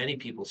president, many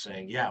people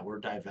saying, yeah, we're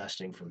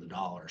divesting from the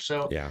dollar.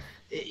 So Yeah.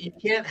 you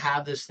can't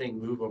have this thing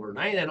move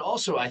overnight. And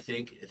also, I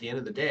think at the end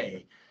of the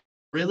day,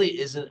 really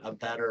isn't a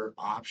better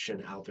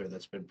option out there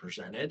that's been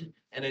presented.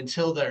 And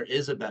until there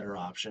is a better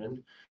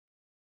option,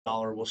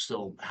 dollar will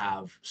still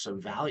have some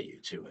value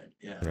to it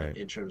Right.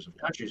 in terms of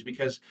countries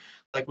because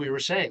like we were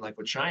saying like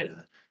with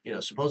China,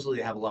 supposedly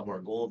they have a lot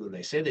more gold than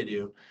they say they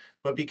do,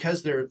 but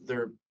because they're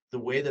the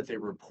way that they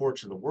report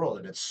to the world,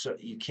 and it's so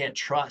you can't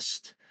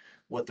trust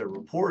what they're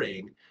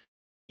reporting.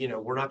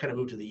 We're not going to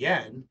move to the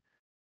yen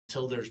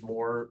until there's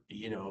more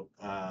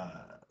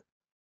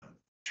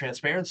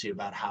transparency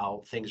about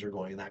how things are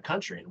going in that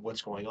country and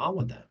what's going on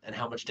with them and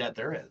how much debt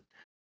they're in,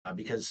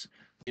 because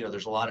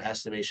there's a lot of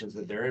estimations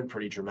that they're in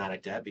pretty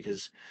dramatic debt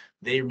because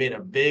they made a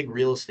big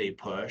real estate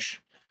push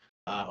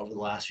over the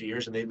last few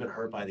years, and they've been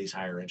hurt by these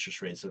higher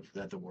interest rates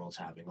that the world's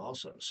having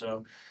also.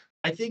 So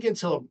I think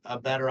until a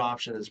better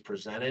option is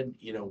presented,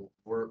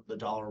 the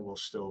dollar will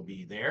still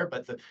be there.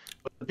 But the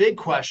big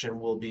question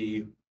will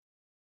be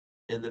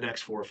in the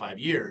next 4 or 5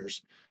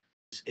 years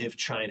if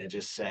China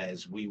just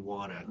says we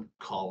want to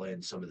call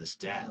in some of this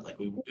debt, like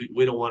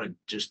we don't want to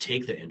just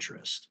take the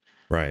interest.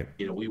 Right.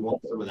 We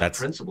want some of that That's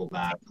principal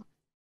back,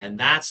 and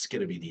that's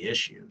going to be the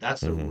issue.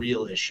 That's the hmm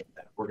real issue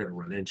that we're going to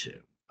run into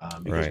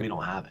because right. we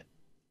don't have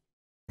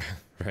it.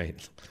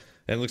 Right.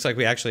 And it looks like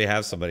we actually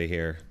have somebody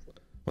here.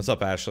 What's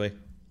up, Ashley?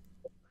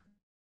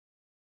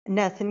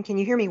 Nothing. Can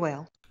you hear me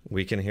well?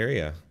 We can hear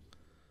you.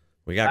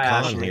 We got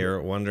Hi, Colin Ashley. here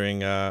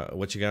wondering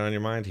what you got on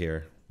your mind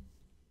here.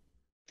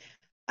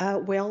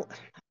 Well,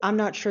 I'm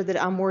not sure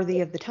that I'm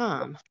worthy of the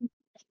time.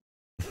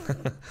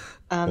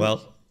 Um,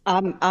 Well,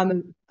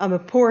 I'm a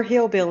poor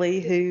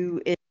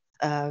hillbilly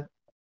uh,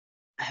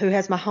 who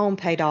has my home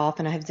paid off,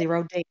 and I have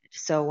zero debt.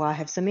 So I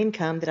have some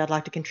income that I'd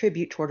like to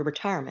contribute toward a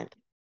retirement.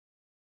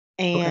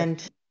 Okay.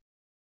 And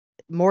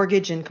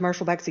mortgage and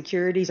commercial backed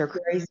securities are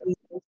crazy.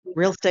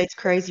 Real estate's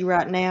crazy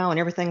right now, and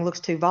everything looks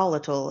too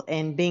volatile.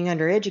 And being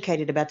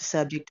undereducated about the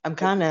subject, I'm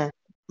kind of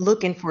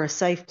looking for a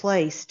safe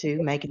place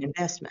to make an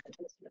investment.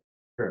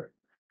 Sure.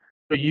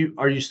 So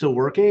are you still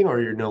working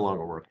or you're no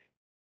longer working?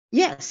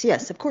 Yes,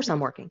 yes, of course I'm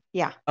working.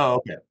 Yeah. Oh,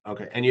 okay.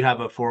 Okay. And you have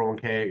a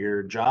 401k at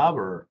your job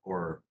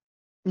or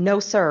No,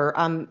 sir.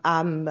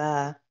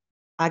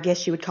 I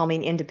guess you would call me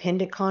an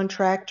independent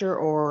contractor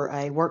or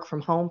a work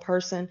from home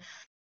person.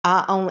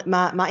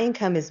 My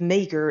income is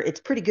meager. It's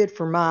pretty good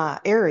for my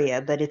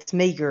area, but it's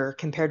meager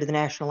compared to the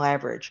national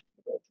average.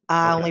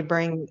 I okay. only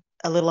bring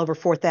a little over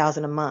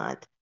 4,000 a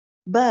month.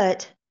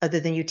 But other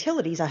than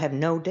utilities, I have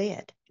no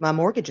debt. My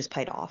mortgage is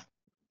paid off.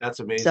 That's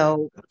amazing.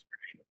 So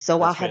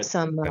so I That's have fantastic.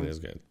 some that is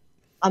good.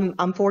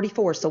 I'm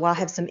 44, so I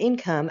have some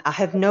income. I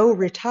have no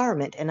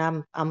retirement, and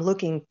I'm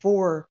looking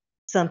for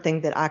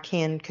something that I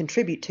can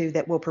contribute to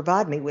that will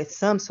provide me with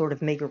some sort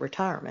of meager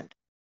retirement.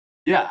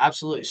 Yeah,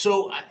 absolutely.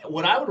 So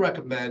what I would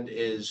recommend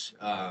is,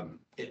 I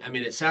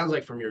mean, it sounds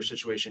like from your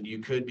situation, you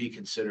could be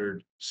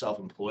considered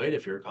self-employed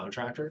if you're a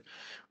contractor.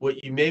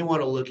 What you may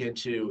want to look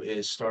into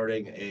is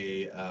starting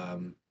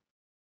an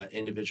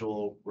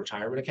individual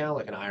retirement account,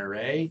 like an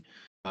IRA.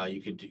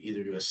 You could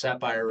either do a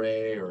SEP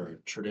IRA or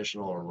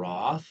traditional or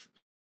Roth.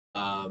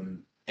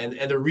 And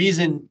the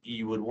reason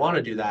you would want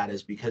to do that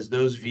is because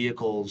those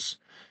vehicles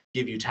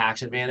give you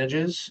tax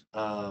advantages.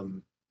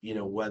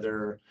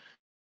 Whether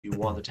you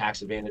want the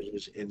tax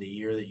advantages in the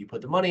year that you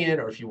put the money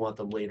in, or if you want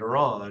them later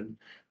on,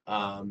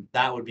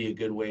 that would be a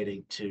good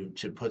way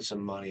to put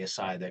some money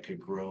aside that could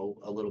grow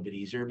a little bit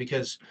easier.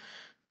 Because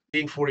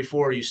being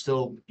 44, you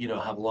still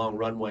have a long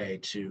runway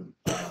to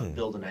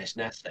build a nice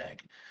nest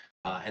egg,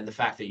 and the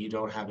fact that you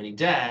don't have any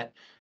debt,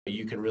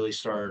 you can really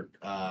start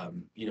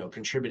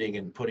contributing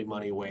and putting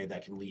money away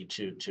that can lead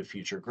to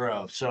future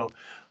growth. So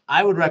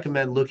I would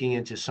recommend looking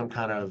into some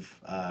kind of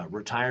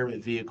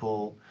retirement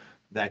vehicle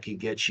that could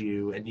get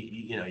you, and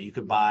you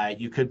could buy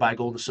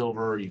gold and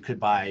silver, or you could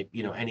buy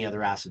any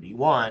other asset that you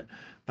want.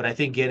 But I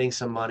think getting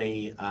some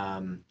money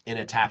in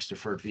a tax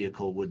deferred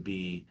vehicle would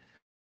be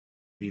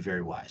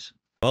very wise.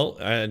 Well,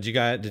 did you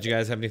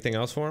guys have anything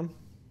else for him?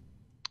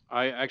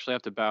 I actually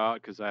have to bow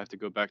out because I have to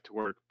go back to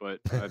work. But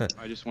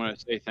I just want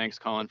to say thanks,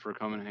 Colin, for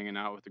coming and hanging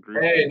out with the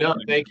group. Hey, And no,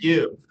 thank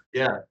you.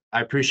 Yeah,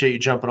 I appreciate you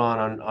jumping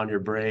on your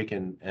break,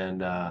 and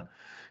I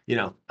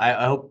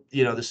hope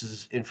this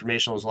is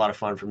informational. It was a lot of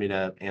fun for me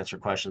to answer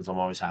questions. I'm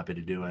always happy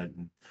to do it.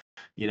 And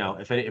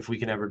if we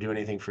can ever do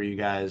anything for you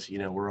guys,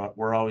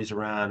 we're always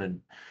around,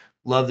 and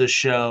love this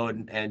show,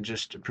 and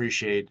just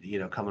appreciate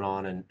coming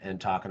on and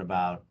talking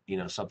about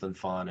something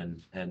fun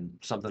and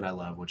something I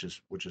love, which is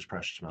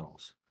precious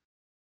metals.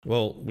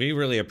 Well, we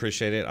really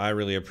appreciate it. I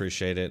really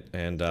appreciate it.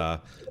 And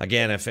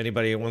again, if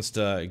anybody wants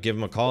to give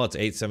them a call, it's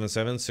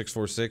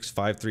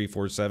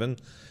 877-646-5347.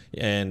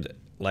 And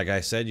like I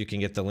said, you can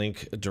get the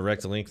link,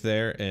 direct link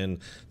there in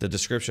the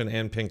description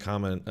and pinned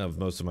comment of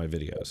most of my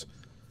videos.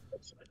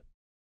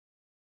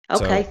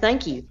 Okay, So,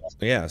 thank you.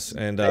 yes.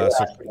 And so,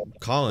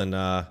 Colin,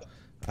 I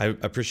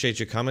appreciate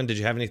you coming. Did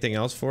you have anything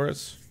else for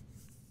us?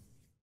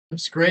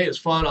 It's great. It's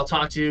fun. I'll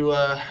talk to you.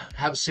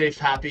 Have a safe,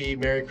 happy,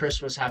 Merry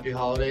Christmas, Happy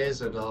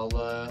Holidays, and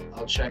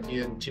I'll check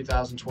you in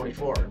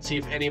 2024 and see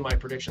if any of my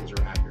predictions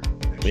are accurate.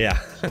 Yeah.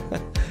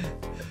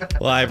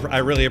 Well, I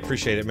really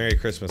appreciate it. Merry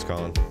Christmas,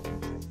 Colin.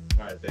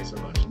 All right. Thanks so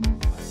much.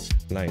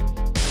 Bye.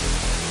 Night.